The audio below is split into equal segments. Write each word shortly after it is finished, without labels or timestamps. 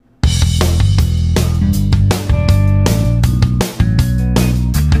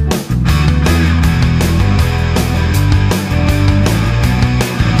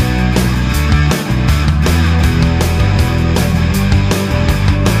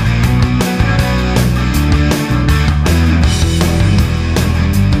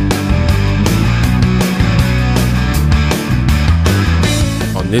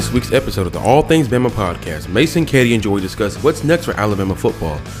this week's episode of the All Things Bama podcast, Mason, Katie, and Joey discuss what's next for Alabama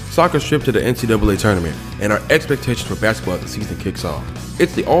football, soccer's trip to the NCAA tournament, and our expectations for basketball as the season kicks off.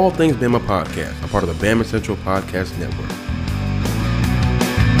 It's the All Things Bama podcast, a part of the Bama Central Podcast Network.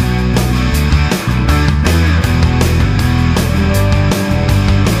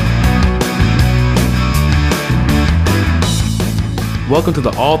 Welcome to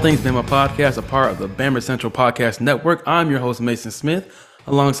the All Things Bama podcast, a part of the Bama Central Podcast Network. I'm your host, Mason Smith,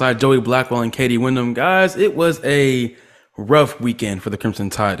 alongside Joey Blackwell and Katie Wyndham. Guys, it was a rough weekend for the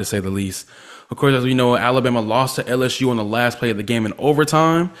Crimson Tide, to say the least. Of course, as we know, Alabama lost to LSU on the last play of the game in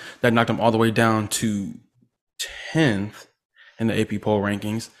overtime. That knocked them all the way down to 10th in the AP poll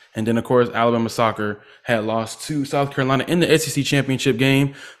rankings. And then, of course, Alabama soccer had lost to South Carolina in the SEC championship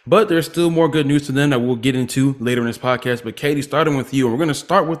game. But there's still more good news to them that we'll get into later in this podcast. But Katie, starting with you, and we're going to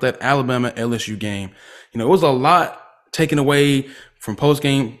start with that Alabama LSU game. You know, it was a lot taken away from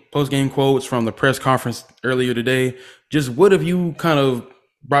post-game quotes from the press conference earlier today. Just what have you kind of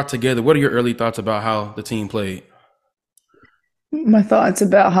brought together? What are your early thoughts about how the team played? My thoughts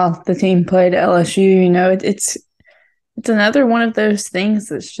about how the team played at LSU, you know, it's another one of those things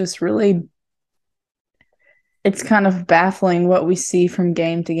that's just really, it's kind of baffling what we see from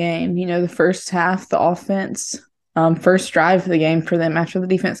game to game. You know, the first half, the offense, first drive of the game for them, after the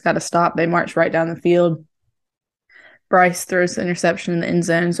defense got a stop, they marched right down the field. Bryce throws the interception in the end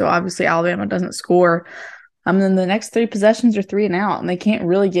zone, so obviously Alabama doesn't score. Then the next three possessions are 3 and out, and they can't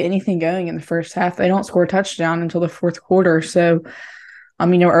really get anything going in the first half. They don't score a touchdown until the fourth quarter, so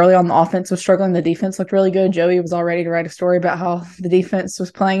you know, early on the offense was struggling. The defense looked really good. Joey was all ready to write a story about how the defense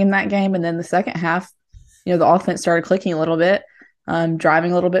was playing in that game. And then the second half, you know, the offense started clicking a little bit,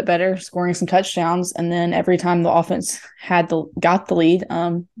 driving a little bit better, scoring some touchdowns. And then every time the offense got the lead,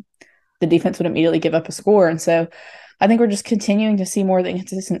 the defense would immediately give up a score. And so I think we're just continuing to see more of the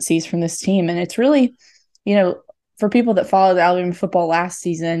inconsistencies from this team. And it's really, you know, for people that followed Alabama football last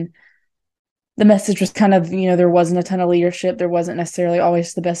season, the message was kind of, you know, there wasn't a ton of leadership. There wasn't necessarily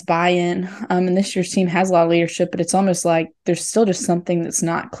always the best buy-in. And this year's team has a lot of leadership, but it's almost like there's still just something that's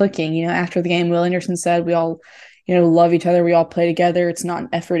not clicking. You know, after the game, Will Anderson said, we all, you know, love each other. We all play together. It's not an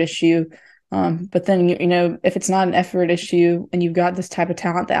effort issue. But then, you know, if it's not an effort issue and you've got this type of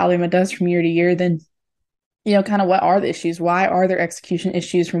talent that Alabama does from year to year, then, you know, kind of what are the issues? Why are there execution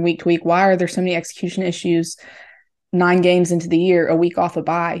issues from week to week? Why are there so many execution issues 9 games into the year, a week off a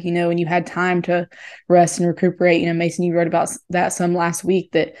bye, you know, and you had time to rest and recuperate? You know, Mason, you wrote about that some last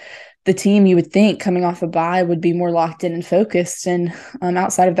week, that the team you would think coming off a bye would be more locked in and focused. And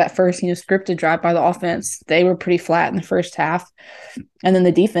outside of that first, you know, scripted drive by the offense, they were pretty flat in the first half. And then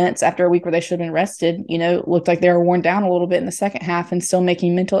the defense, after a week where they should have been rested, you know, looked like they were worn down a little bit in the second half and still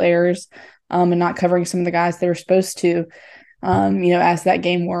making mental errors and not covering some of the guys they were supposed to, you know, as that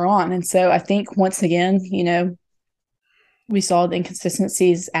game wore on. And so I think once again, you know, we saw the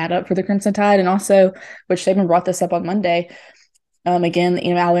inconsistencies add up for the Crimson Tide, and also, which Saban brought this up on Monday. Again,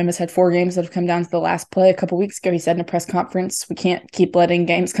 you know, Alabama's had 4 games that have come down to the last play. A couple weeks ago, he said in a press conference, we can't keep letting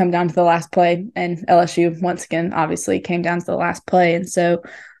games come down to the last play. And LSU, once again, obviously came down to the last play. And so,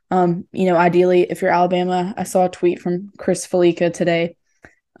 you know, ideally, if you're Alabama, I saw a tweet from Chris Felica today,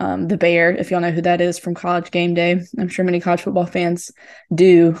 the Bear, if y'all know who that is from College Game Day. I'm sure many college football fans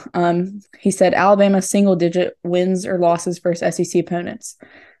do. He said Alabama single-digit wins or losses versus SEC opponents.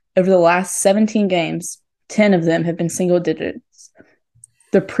 Over the last 17 games, 10 of them have been single digits.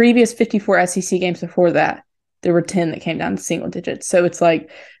 The previous 54 SEC games before that, there were 10 that came down to single digits. So it's like,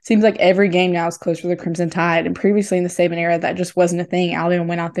 seems like every game now is close to the Crimson Tide. And previously in the Saban era, that just wasn't a thing. Alabama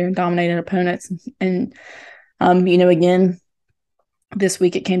went out there and dominated opponents. And you know, again, this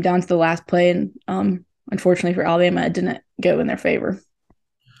week it came down to the last play, and unfortunately for Alabama, it didn't go in their favor.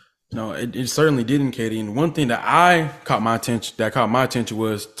 No, it certainly didn't, Katie. And one thing that caught my attention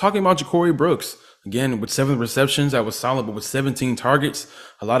was talking about Ja'Cory Brooks. Again, with 7 receptions, that was solid, but with 17 targets,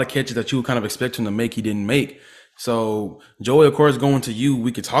 a lot of catches that you would kind of expect him to make, he didn't make. So, Joey, of course, going to you,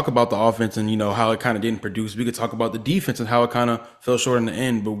 we could talk about the offense and, you know, how it kind of didn't produce. We could talk about the defense and how it kind of fell short in the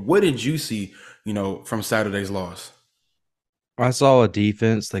end. But what did you see, you know, from Saturday's loss? I saw a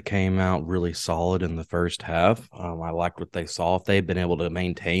defense that came out really solid in the first half. I liked what they saw. If they'd been able to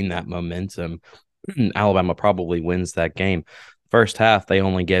maintain that momentum, Alabama probably wins that game. First half, they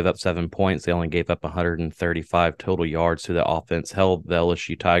only gave up 7 points. They only gave up 135 total yards to the offense, held the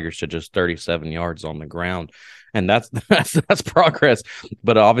LSU Tigers to just 37 yards on the ground. And that's progress.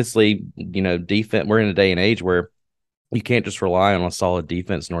 But obviously, you know, defense, we're in a day and age where you can't just rely on a solid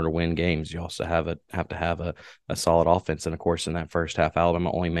defense in order to win games. You also have to have a solid offense. And, of course, in that first half,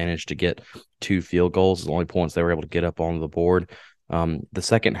 Alabama only managed to get 2 field goals, the only points they were able to get up on the board. The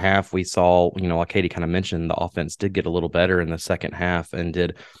second half, we saw, like Katie kind of mentioned, the offense did get a little better in the second half and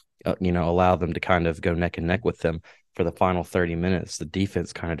did, allow them to kind of go neck and neck with them for the final 30 minutes. The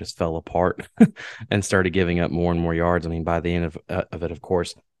defense kind of just fell apart and started giving up more and more yards. I mean, by the end of it, of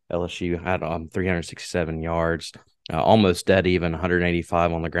course, LSU had 367 yards, almost dead even,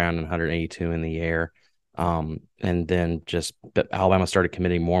 185 on the ground and 182 in the air. And then but Alabama started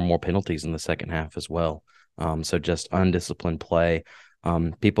committing more and more penalties in the second half as well. So just undisciplined play.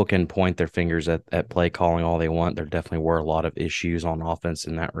 People can point their fingers at play calling all they want. There definitely were a lot of issues on offense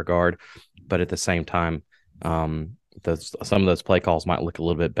in that regard. But at the same time, some of those play calls might look a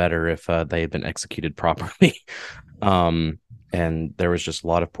little bit better if they had been executed properly. And there was just a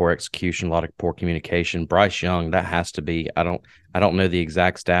lot of poor execution, a lot of poor communication. Bryce Young, that has to be, I don't know the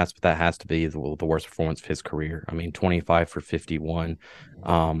exact stats, but that has to be the worst performance of his career. I mean, 25 for 51,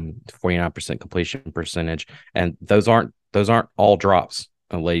 49% completion percentage. And those aren't all drops,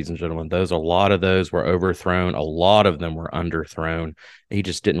 ladies and gentlemen. A lot of those were overthrown. A lot of them were underthrown. He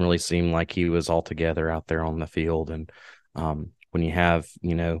just didn't really seem like he was all together out there on the field. And when you have,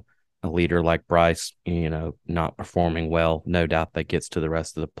 a leader like Bryce, not performing well, no doubt that gets to the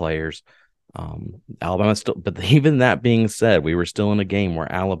rest of the players. Alabama still, but even that being said, we were still in a game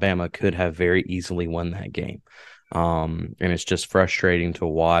where Alabama could have very easily won that game. And it's just frustrating to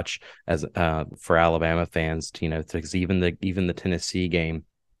watch as for Alabama fans, because even the Tennessee game,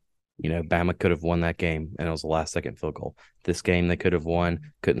 Bama could have won that game, and it was the last second field goal. This game they could have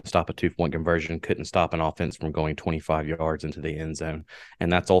won, couldn't stop a 2-point conversion, couldn't stop an offense from going 25 yards into the end zone.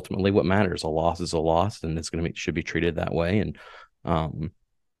 And that's ultimately what matters. A loss is a loss, and should be treated that way. And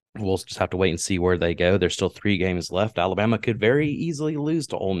we'll just have to wait and see where they go. There's still 3 games left. Alabama could very easily lose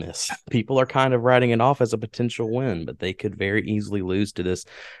to Ole Miss. People are kind of writing it off as a potential win, but they could very easily lose to this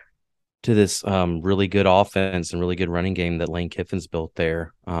really good offense and really good running game that Lane Kiffin's built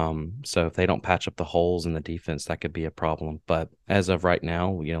there. So if they don't patch up the holes in the defense, that could be a problem. But as of right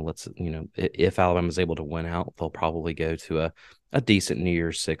now, if Alabama's able to win out, they'll probably go to a decent New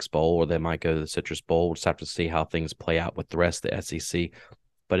Year's Six bowl, or they might go to the Citrus Bowl. We'll just have to see how things play out with the rest of the SEC.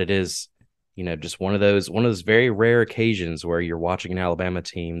 But it is, just one of those very rare occasions where you're watching an Alabama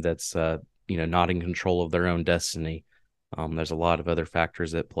team that's, not in control of their own destiny. There's a lot of other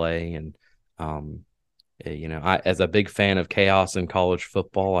factors at play, and I, as a big fan of chaos in college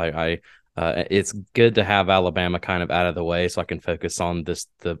football, it's good to have Alabama kind of out of the way so I can focus on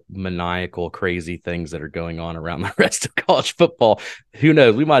the maniacal, crazy things that are going on around the rest of college football. Who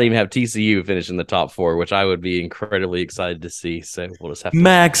knows? We might even have TCU finish in the top 4, which I would be incredibly excited to see. So we'll just have to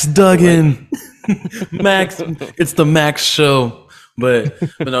Max Duggan. Max, it's the Max show. But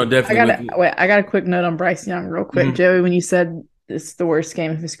no, definitely. I got a quick note on Bryce Young real quick. Mm-hmm. Joey, when you said this is the worst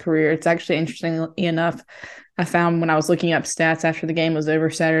game of his career, it's actually interestingly enough, I found when I was looking up stats after the game was over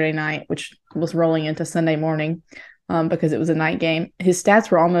Saturday night, which was rolling into Sunday morning because it was a night game. His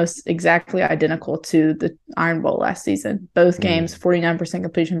stats were almost exactly identical to the Iron Bowl last season. Both games, 49%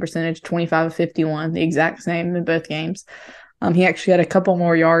 completion percentage, 25 of 51, the exact same in both games. He actually had a couple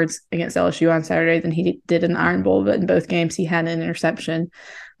more yards against LSU on Saturday than he did in the Iron Bowl, but in both games he had an interception.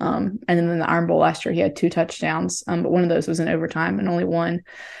 And then in the Iron Bowl last year, he had 2 touchdowns, but one of those was in overtime and only 1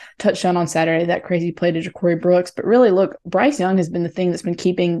 touchdown on Saturday, that crazy play to Ja'Cory Brooks. But really, look, Bryce Young has been the thing that's been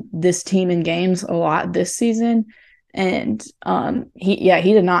keeping this team in games a lot this season. And he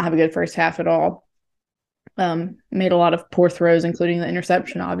did not have a good first half at all. Made a lot of poor throws, including the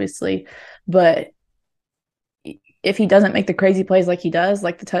interception, obviously. But if he doesn't make the crazy plays like he does,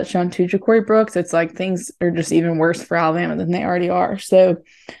 like the touchdown to Ja'Cory Brooks, it's like things are just even worse for Alabama than they already are. So,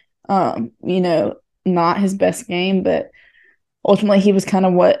 not his best game, but ultimately he was kind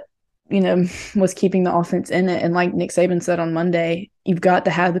of what, was keeping the offense in it. And like Nick Saban said on Monday, you've got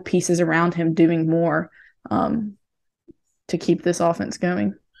to have the pieces around him doing more to keep this offense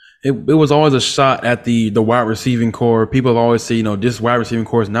going. It was always a shot at the wide receiving core. People have always said, this wide receiving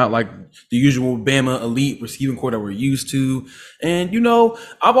core is not like the usual Bama elite receiving core that we're used to. And,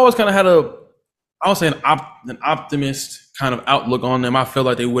 I've always kind of had an optimist kind of outlook on them. I felt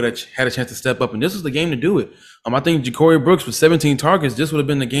like they would have had a chance to step up, and this was the game to do it. I think Ja'Cory Brooks with 17 targets, this would have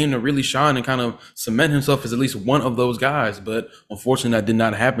been the game to really shine and kind of cement himself as at least one of those guys. But unfortunately, that did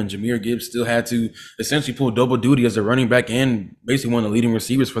not happen. Jahmyr Gibbs still had to essentially pull double duty as a running back and basically one of the leading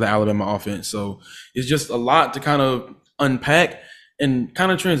receivers for the Alabama offense. So it's just a lot to kind of unpack and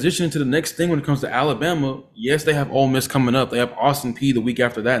kind of transition to the next thing when it comes to Alabama. Yes, they have Ole Miss coming up. They have Austin Peay the week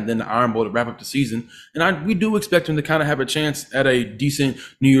after that, and then the Iron Bowl to wrap up the season. And we do expect them to kind of have a chance at a decent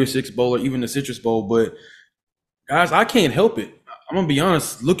New Year's Six Bowl or even the Citrus Bowl. But guys, I can't help it. I'm going to be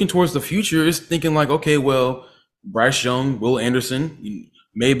honest. Looking towards the future is thinking like, okay, well, Bryce Young, Will Anderson,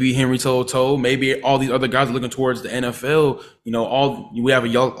 maybe Henry To'oTo'o, maybe all these other guys are looking towards the NFL. We have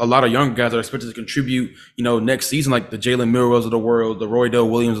a lot of young guys that are expected to contribute, next season, like the Jalen Milrows of the world, the Roydell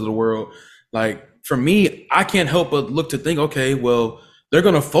Williams of the world. Like, for me, I can't help but look to think, okay, well, they're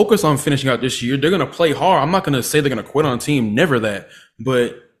going to focus on finishing out this year. They're going to play hard. I'm not going to say they're going to quit on a team, never that.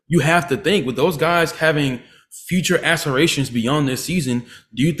 But you have to think, with those guys having future aspirations beyond this season,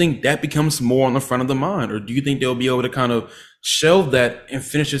 do you think that becomes more on the front of the mind, or do you think they'll be able to kind of shelve that and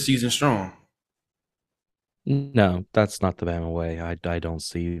finish the season strong? No, that's not the Bama way. I don't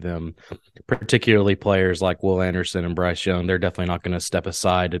see them, particularly players like Will Anderson and Bryce Young. They're definitely not going to step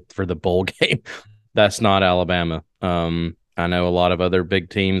aside for the bowl game. That's not Alabama. I know a lot of other big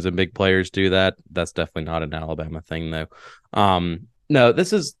teams and big players do that. That's definitely not an Alabama thing, though. No,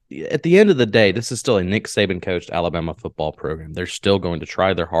 this is, at the end of the day, this is still a Nick Saban coached Alabama football program. They're still going to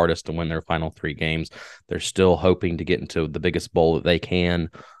try their hardest to win their final 3 games. They're still hoping to get into the biggest bowl that they can.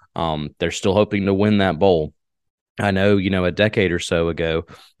 They're still hoping to win that bowl. I know, a decade or so ago,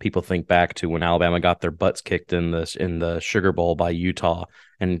 people think back to when Alabama got their butts kicked in the Sugar Bowl by Utah,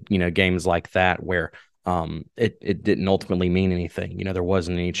 and games like that where it didn't ultimately mean anything. There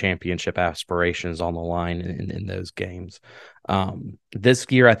wasn't any championship aspirations on the line in those games. This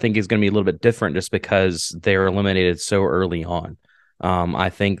year, I think, is going to be a little bit different just because they're eliminated so early on. I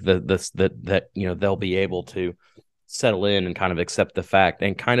think that they'll be able to settle in and kind of accept the fact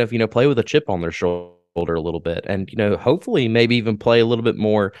and kind of play with a chip on their shoulder a little bit, and hopefully maybe even play a little bit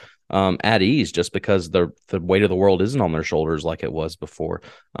more at ease, just because the weight of the world isn't on their shoulders like it was before.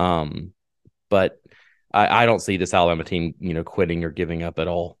 But I don't see this Alabama team, quitting or giving up at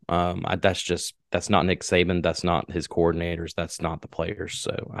all. That's not Nick Saban. That's not his coordinators. That's not the players.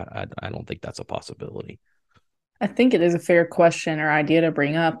 So I don't think that's a possibility. I think it is a fair question or idea to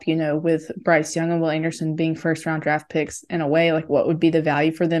bring up, with Bryce Young and Will Anderson being first-round draft picks in a way, like what would be the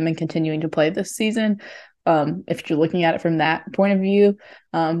value for them in continuing to play this season, if you're looking at it from that point of view.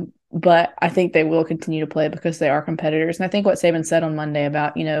 But I think they will continue to play because they are competitors. And I think what Saban said on Monday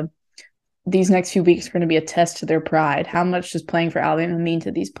about, these next few weeks are going to be a test to their pride. How much does playing for Alabama mean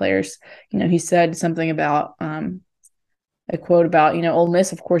to these players? He said something about a quote about, Ole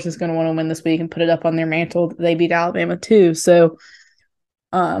Miss, of course, is going to want to win this week and put it up on their mantle that they beat Alabama too. So,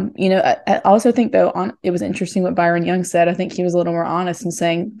 I also think, though, it was interesting what Byron Young said. I think he was a little more honest in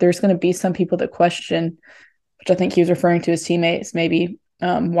saying there's going to be some people that question, which I think he was referring to his teammates, maybe,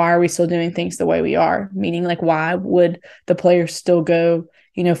 why are we still doing things the way we are? Meaning, like, why would the players still go,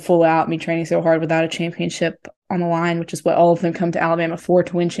 full out and be training so hard without a championship on the line, which is what all of them come to Alabama for,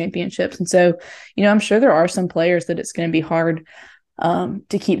 to win championships. And so, I'm sure there are some players that it's going to be hard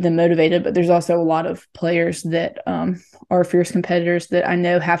to keep them motivated, but there's also a lot of players that are fierce competitors that I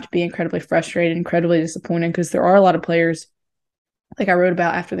know have to be incredibly frustrated, incredibly disappointed, because there are a lot of players, like I wrote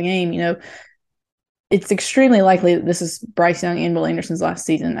about after the game, it's extremely likely that this is Bryce Young and Will Anderson's last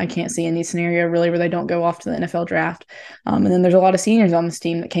season. I can't see any scenario really where they don't go off to the NFL draft. And then there's a lot of seniors on this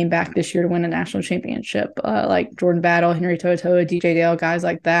team that came back this year to win a national championship, like Jordan Battle, Henry To'oTo'o, DJ Dale, guys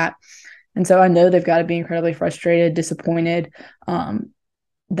like that. And so I know they've got to be incredibly frustrated, disappointed,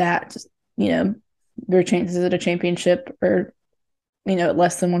 that, their chances at a championship are,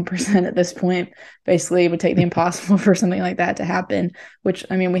 less than 1% at this point. Basically, it would take the impossible for something like that to happen, which,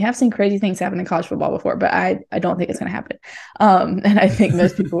 we have seen crazy things happen in college football before, but I don't think it's going to happen. And I think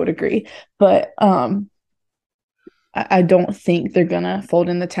most people would agree. But I don't think they're going to fold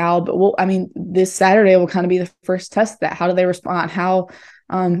in the towel. But this Saturday will kind of be the first test of that. How do they respond? How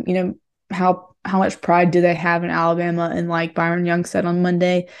much pride do they have in Alabama? And like Byron Young said on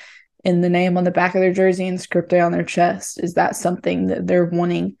Monday, in the name on the back of their jersey and script on their chest, is that something that they're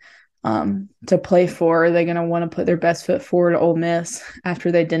wanting to play for? Are they going to want to put their best foot forward at Ole Miss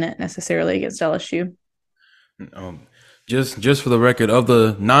after they didn't necessarily against LSU? Just for the record, of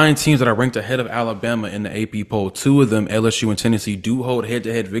the 9 teams that are ranked ahead of Alabama in the AP poll, 2 of them, LSU and Tennessee, do hold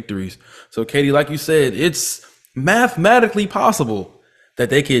head-to-head victories. So, Katie, like you said, it's mathematically possible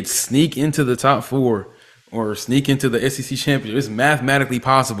that they could sneak into the top 4 or sneak into the SEC championship. It's mathematically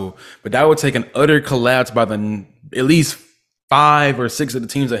possible, but that would take an utter collapse by at least 5 or 6 of the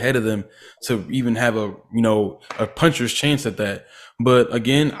teams ahead of them to even have a puncher's chance at that. But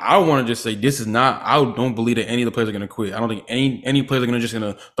again, I want to just say I don't believe that any of the players are going to quit. I don't think any players are going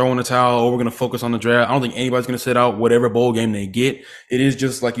to throw in the towel, or we're going to focus on the draft. I don't think anybody's going to sit out whatever bowl game they get. It is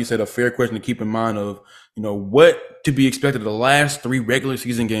just, like you said, a fair question to keep in mind of, what to be expected of the last 3 regular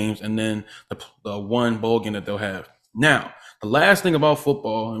season games and then the 1 bowl game that they'll have. Now, the last thing about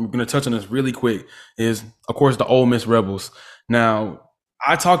football, and we're going to touch on this really quick, is, of course, the Ole Miss Rebels. Now,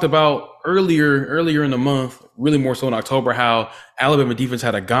 I talked about earlier in the month, really more so in October, how Alabama defense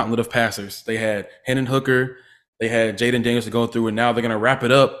had a gauntlet of passers. They had Hendon Hooker, they had Jaden Daniels to go through, and now they're going to wrap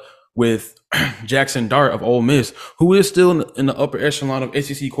it up with Jackson Dart of Ole Miss, who is still in the upper echelon of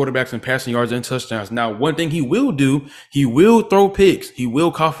SEC quarterbacks in passing yards and touchdowns. Now, one thing he will do, he will throw picks. He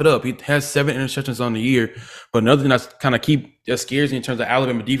will cough it up. He has 7 interceptions on the year. But another thing that scares me in terms of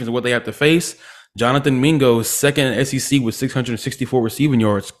Alabama defense and what they have to face, Jonathan Mingo is second in SEC with 664 receiving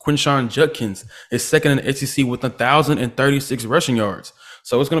yards. Quinshawn Judkins is second in SEC with 1,036 rushing yards.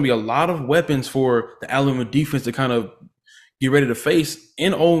 So it's going to be a lot of weapons for the Alabama defense to kind of get ready to face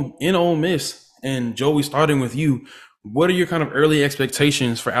in Ole Miss. And Joey, starting with you, what are your kind of early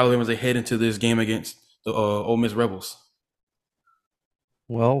expectations for Alabama as they head into this game against the Ole Miss Rebels?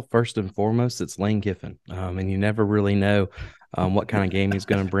 Well, first and foremost, it's Lane Kiffin, and you never really know what kind of game he's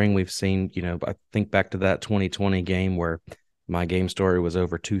going to bring. We've seen, I think back to that 2020 game where my game story was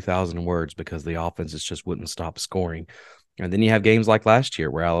over 2,000 words because the offenses just wouldn't stop scoring. And then you have games like last year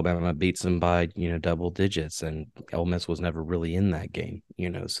where Alabama beats them by, double digits, and Ole Miss was never really in that game,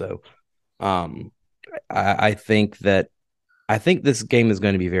 So I think this game is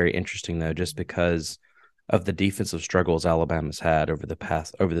going to be very interesting, though, just because of the defensive struggles Alabama's had over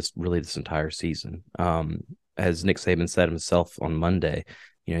this entire season. As Nick Saban said himself on Monday,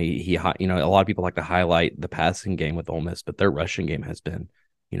 he a lot of people like to highlight the passing game with Ole Miss, but their rushing game has been,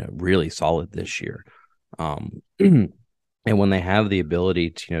 really solid this year. And when they have the ability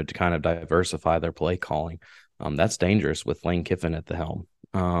to kind of diversify their play calling, that's dangerous with Lane Kiffin at the helm.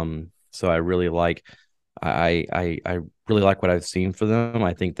 So I really like what I've seen for them.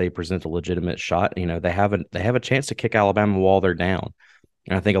 I think they present a legitimate shot. They have a chance to kick Alabama while they're down,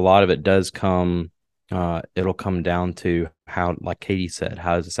 and I think a lot of it does come. It'll come down to how, like Katie said,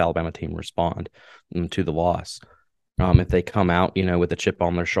 how does this Alabama team respond to the loss? If they come out, with a chip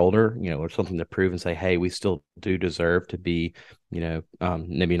on their shoulder, or something to prove and say, hey, we still do deserve to be,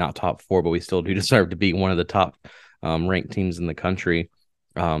 maybe not top 4, but we still do deserve to be one of the top ranked teams in the country,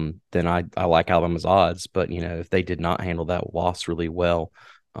 then I like Alabama's odds. But, if they did not handle that loss really well,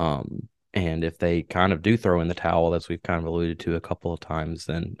 and if they kind of do throw in the towel, as we've kind of alluded to a couple of times,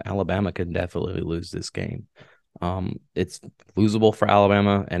 then Alabama could definitely lose this game. It's losable for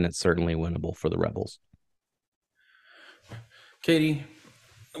Alabama, and it's certainly winnable for the Rebels. Katie,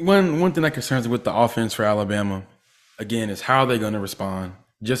 one thing that concerns me with the offense for Alabama, again, is how they're going to respond.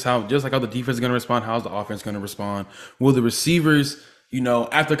 Just like how the defense is going to respond, how's the offense going to respond? Will the receivers,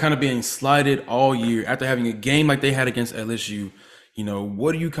 after kind of being slighted all year, after having a game like they had against LSU,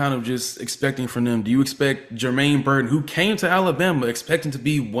 what are you kind of just expecting from them? Do you expect Jermaine Burton, who came to Alabama expecting to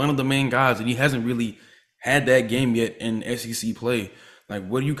be one of the main guys, and he hasn't really had that game yet in SEC play? Like,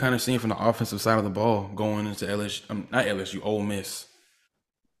 what are you kind of seeing from the offensive side of the ball going into Ole Miss?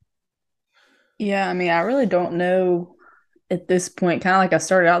 Yeah, I mean, I really don't know at this point. Kind of like I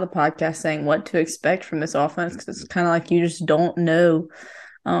started out the podcast saying what to expect from this offense, because it's kind of like you just don't know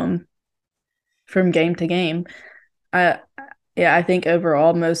from game to game. I think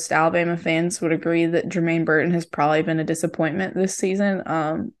overall most Alabama fans would agree that Jermaine Burton has probably been a disappointment this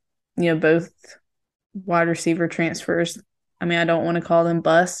season. Both wide receiver transfers. I mean, I don't want to call them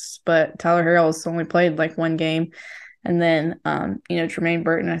busts, but Tyler Harrell's only played like one game. And then, Jermaine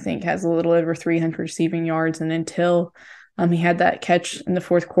Burton, I think, has a little over 300 receiving yards. And until he had that catch in the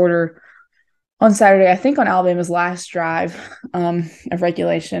fourth quarter on Saturday, I think on Alabama's last drive of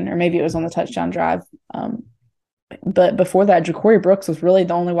regulation, or maybe it was on the touchdown drive. But before that, Ja'Corey Brooks was really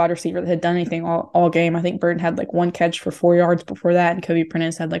the only wide receiver that had done anything all game. I think Burton had like one catch for 4 yards before that, and Kobe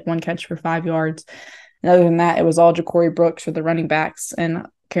Prentice had like one catch for 5 yards. And other than that, it was all Ja'Corey Brooks for the running backs and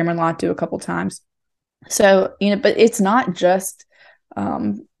Cameron Latu a couple times. So, but it's not just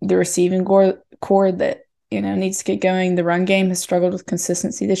the receiving core that, needs to get going. The run game has struggled with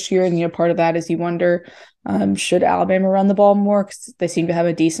consistency this year. And, part of that is you wonder, should Alabama run the ball more? Because they seem to have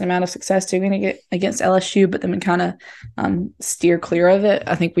a decent amount of success doing it against LSU, but then kind of steer clear of it.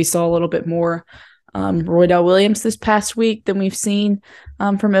 I think we saw a little bit more Roydell Williams this past week than we've seen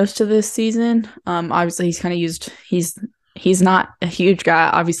for most of this season. Obviously, he's kind of he's not a huge guy.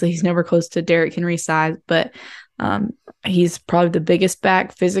 Obviously, he's never close to Derrick Henry's size, but he's probably the biggest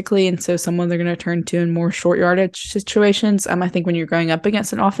back physically, and so someone they're going to turn to in more short yardage situations. I think when you're going up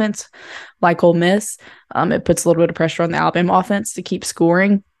against an offense like Ole Miss, it puts a little bit of pressure on the Alabama offense to keep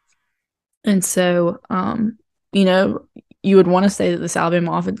scoring. And so, you would want to say that this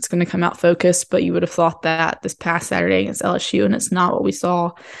Alabama offense is going to come out focused, but you would have thought that this past Saturday against LSU, and it's not what we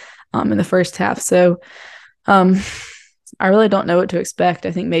saw in the first half. So I really don't know what to expect.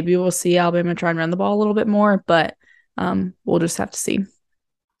 I think maybe we'll see Alabama try and run the ball a little bit more, but we'll just have to see.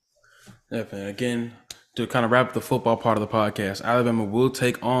 Definitely. Again, to kind of wrap up the football part of the podcast, Alabama will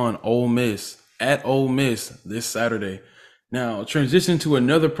take on Ole Miss at Ole Miss this Saturday. Now, transition to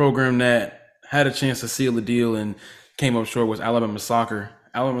another program that had a chance to seal the deal and came up short was Alabama soccer.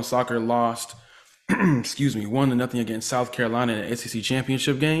 Alabama soccer lost, 1-0 against South Carolina in the SEC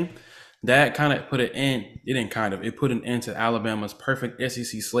championship game. That kind of put an end. It didn't kind of. It put an end to Alabama's perfect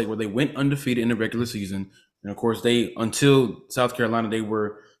SEC slate where they went undefeated in the regular season, and of course until South Carolina they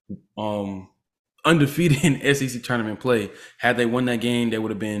were undefeated in SEC tournament play. Had they won that game, they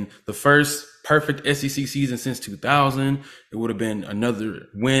would have been the first perfect SEC season since 2000. It would have been another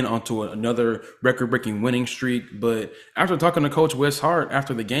win onto another record-breaking winning streak. But after talking to Coach Wes Hart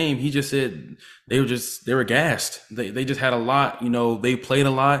after the game, he just said they were gassed. They just had a lot. They played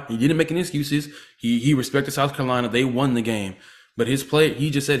a lot. He didn't make any excuses. He respected South Carolina. They won the game. But he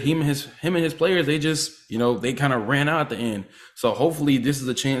just said him and his players, they just, they kind of ran out at the end. So hopefully this is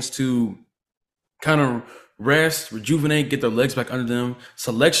a chance to kind of rest, rejuvenate, get their legs back under them.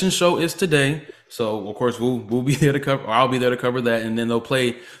 Selection show is today. So of course we'll be there to cover, or I'll be there to cover that. And then they'll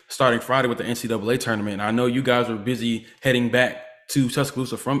play starting Friday with the NCAA tournament. And I know you guys are busy heading back to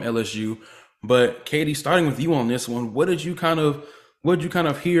Tuscaloosa from LSU, but Katie, starting with you on this one, what did you kind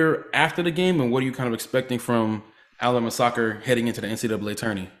of hear after the game, and what are you kind of expecting from Alabama soccer heading into the NCAA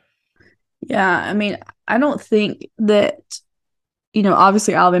tourney? Yeah, I mean, I don't think that,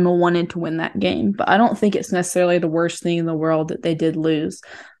 obviously Alabama wanted to win that game, but I don't think it's necessarily the worst thing in the world that they did lose.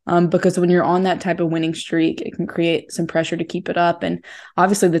 Because when you're on that type of winning streak, it can create some pressure to keep it up. And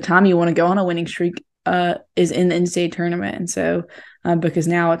obviously the time you want to go on a winning streak is in the NCAA tournament. And so because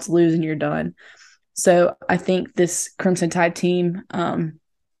now it's lose and you're done. So I think this Crimson Tide team,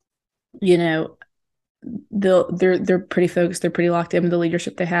 they're pretty focused. They're pretty locked in with the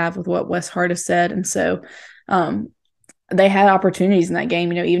leadership they have with what Wes Hart has said. And so they had opportunities in that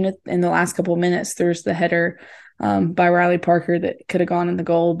game. Even in the last couple of minutes, there's the header by Riley Parker that could have gone in the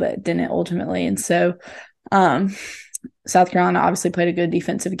goal, but didn't ultimately. And so South Carolina obviously played a good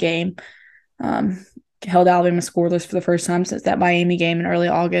defensive game, held Alabama scoreless for the first time since that Miami game in early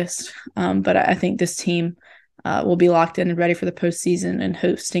August. But I think this team will be locked in and ready for the postseason and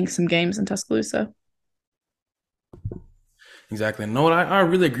hosting some games in Tuscaloosa. Exactly. No, I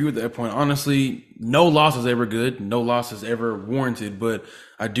really agree with that point. Honestly, no loss is ever good. No loss is ever warranted. But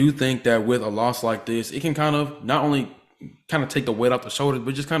I do think that with a loss like this, it can kind of not only kind of take the weight off the shoulders,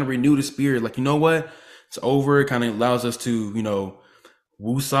 but just kind of renew the spirit. Like, you know what? It's over. It kind of allows us to,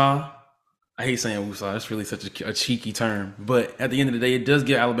 woosah. I hate saying woosah. It's really such a cheeky term. But at the end of the day, it does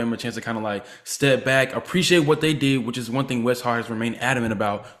give Alabama a chance to kind of like step back, appreciate what they did, which is one thing Wes Hart has remained adamant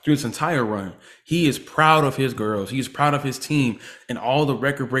about through this entire run. He is proud of his girls. He is proud of his team and all the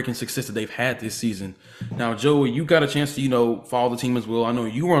record-breaking success that they've had this season. Now, Joey, you got a chance to, follow the team as well. I know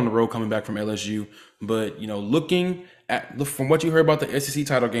you were on the road coming back from LSU, but, looking at from what you heard about the SEC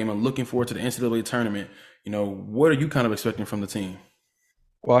title game and looking forward to the NCAA tournament, what are you kind of expecting from the team?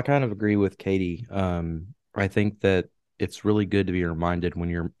 Well, I kind of agree with Katie. I think that it's really good to be reminded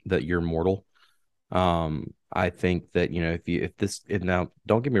that you're mortal. I think that, now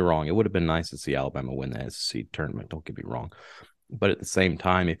don't get me wrong, it would have been nice to see Alabama win the SEC tournament. Don't get me wrong. But at the same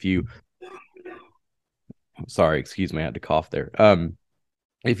time, sorry, excuse me, I had to cough there.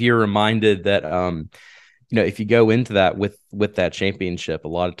 If you're reminded that, if you go into that with that championship, a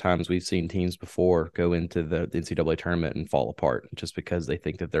lot of times we've seen teams before go into the NCAA tournament and fall apart just because they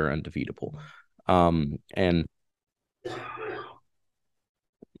think that they're undefeatable. And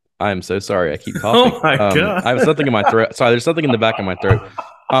I'm so sorry. I keep coughing. Oh my God. I have something in my throat. Sorry, there's something in the back of my throat.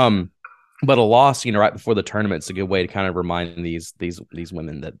 But a loss, right before the tournament is a good way to kind of remind these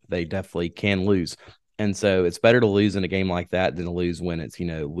women that they definitely can lose. And so it's better to lose in a game like that than to lose when it's,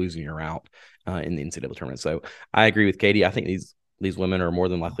 losing your out in the NCAA tournament. So I agree with Katie. I think these women are more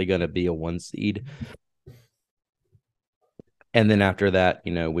than likely going to be a 1 seed. And then after that,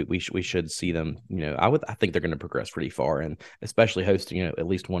 we should see them, I think they're going to progress pretty far, and especially hosting, at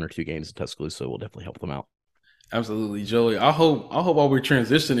least 1 or 2 games in Tuscaloosa will definitely help them out. Absolutely, Joey. I hope while we're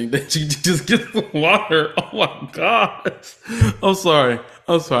transitioning that you just get the water. Oh my gosh. I'm sorry.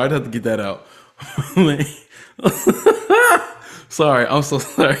 I'd have to get that out. Sorry, I'm so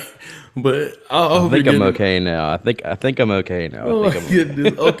sorry. But I think I'm okay now. I think I'm okay now. Oh my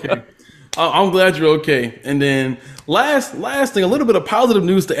goodness. Okay. I'm glad you're okay. And then last thing, a little bit of positive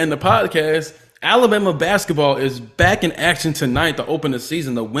news to end the podcast. Alabama basketball is back in action tonight to open the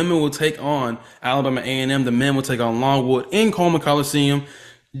season. The women will take on Alabama A&M. The men will take on Longwood in Coleman Coliseum.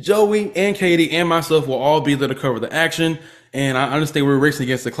 Joey and Katie and myself will all be there to cover the action. And I understand we're racing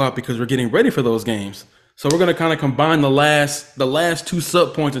against the clock because we're getting ready for those games. So we're gonna kind of combine the last two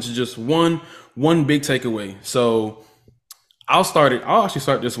sub points into just one big takeaway. So I'll actually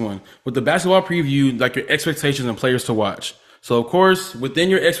start this one with the basketball preview, like your expectations and players to watch. So of course,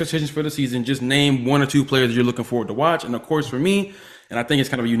 within your expectations for the season, just name one or two players that you're looking forward to watch. And of course, for me, and I think it's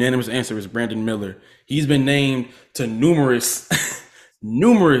kind of a unanimous answer, is Brandon Miller. He's been named to numerous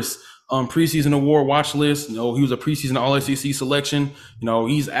preseason award watch lists. He was a preseason All-SEC selection.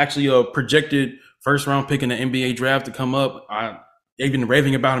 He's actually a projected first round pick in the NBA draft to come up. They've been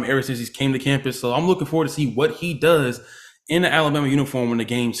raving about him ever since he came to campus. So I'm looking forward to see what he does in the Alabama uniform when the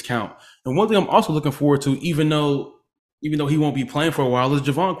games count. And one thing I'm also looking forward to, even though he won't be playing for a while, is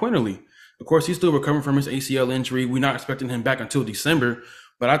Javon Quinterly. Of course, he's still recovering from his ACL injury. We're not expecting him back until December,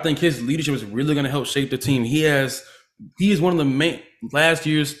 but I think his leadership is really going to help shape the team. He is one of the main last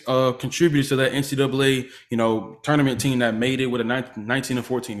year's contributors to that NCAA, tournament team that made it with a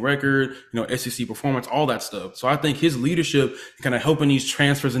 19-14 record, SEC performance, all that stuff. So I think his leadership, kind of helping these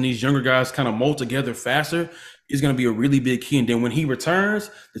transfers and these younger guys kind of mold together faster, is going to be a really big key. And then when he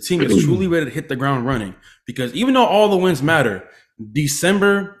returns, the team is truly ready to hit the ground running. Because even though all the wins matter,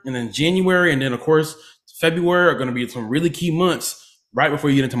 December and then January and then, of course, February are going to be some really key months right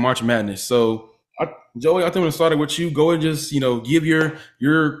before you get into March Madness. So, Joey, I think I'm going to start with you. Go and just, give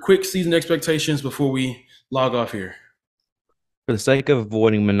your quick season expectations before we log off here. For the sake of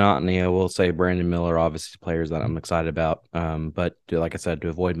avoiding monotony, I will say Brandon Miller, obviously players that I'm excited about. But like I said, to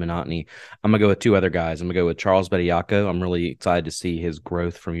avoid monotony, I'm going to go with two other guys. I'm going to go with Charles Bediako. I'm really excited to see his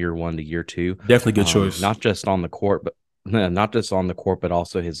growth from year 1 to year 2. Definitely good choice. Not just on the court, but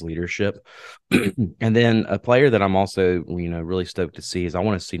also his leadership. And then a player that I'm also, really stoked to see is I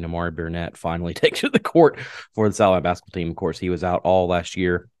want to see Nimari Burnett finally take to the court for the Alabama basketball team. Of course, he was out all last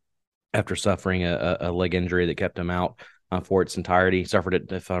year after suffering a leg injury that kept him out for its entirety. He suffered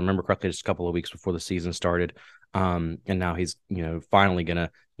it, if I remember correctly, just a couple of weeks before the season started. And now he's, finally going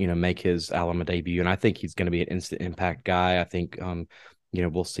to, make his Alabama debut. And I think he's going to be an instant impact guy. I think,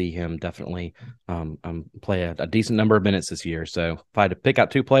 we'll see him definitely play a decent number of minutes this year. So if I had to pick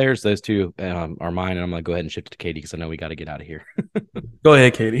out two players, those two are mine. And I'm going to go ahead and shift it to Katie because I know we got to get out of here. Go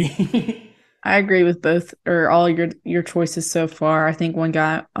ahead, Katie. I agree with both or all your choices so far. I think one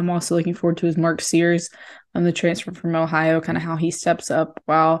guy I'm also looking forward to is Mark Sears, the transfer from Ohio, kind of how he steps up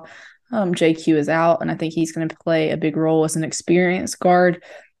while JQ is out. And I think he's going to play a big role as an experienced guard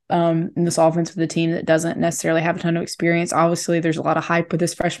in this offense for the team that doesn't necessarily have a ton of experience. Obviously, there's a lot of hype with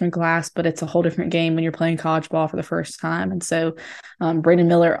this freshman class, but it's a whole different game when you're playing college ball for the first time. And so Brandon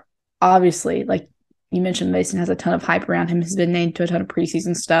Miller, obviously, like you mentioned, Mason has a ton of hype around him. He's been named to a ton of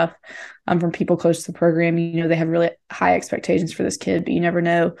preseason stuff from people close to the program. They have really high expectations for this kid, but you never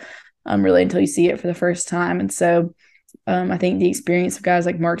know really until you see it for the first time. And so I think the experience of guys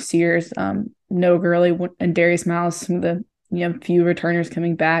like Mark Sears, Noah Gurley, and Darius Miles, some of the few returners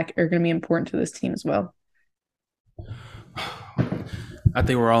coming back, are going to be important to this team as well. I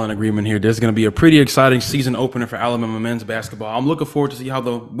think we're all in agreement here. There's going to be a pretty exciting season opener for Alabama men's basketball. I'm looking forward to see how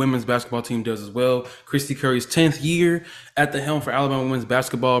the women's basketball team does as well. Christy Curry's 10th year at the helm for Alabama women's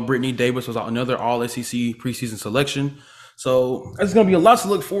basketball. Brittany Davis was another All-SEC preseason selection. So there's going to be a lot to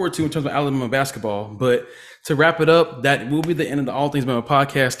look forward to in terms of Alabama basketball. But to wrap it up, that will be the end of the All Things Bama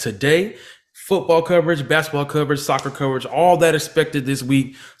podcast today. Football coverage, basketball coverage, soccer coverage, all that expected this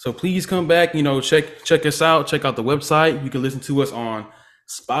week. So please come back, check us out. Check out the website. You can listen to us on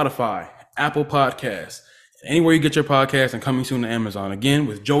Spotify, Apple Podcasts, anywhere you get your podcast, and coming soon to Amazon. Again,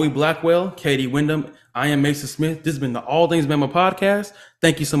 with Joey Blackwell, Katie Wyndham, I am Mason Smith. This has been the All Things Bama podcast.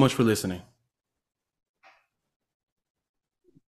 Thank you so much for listening.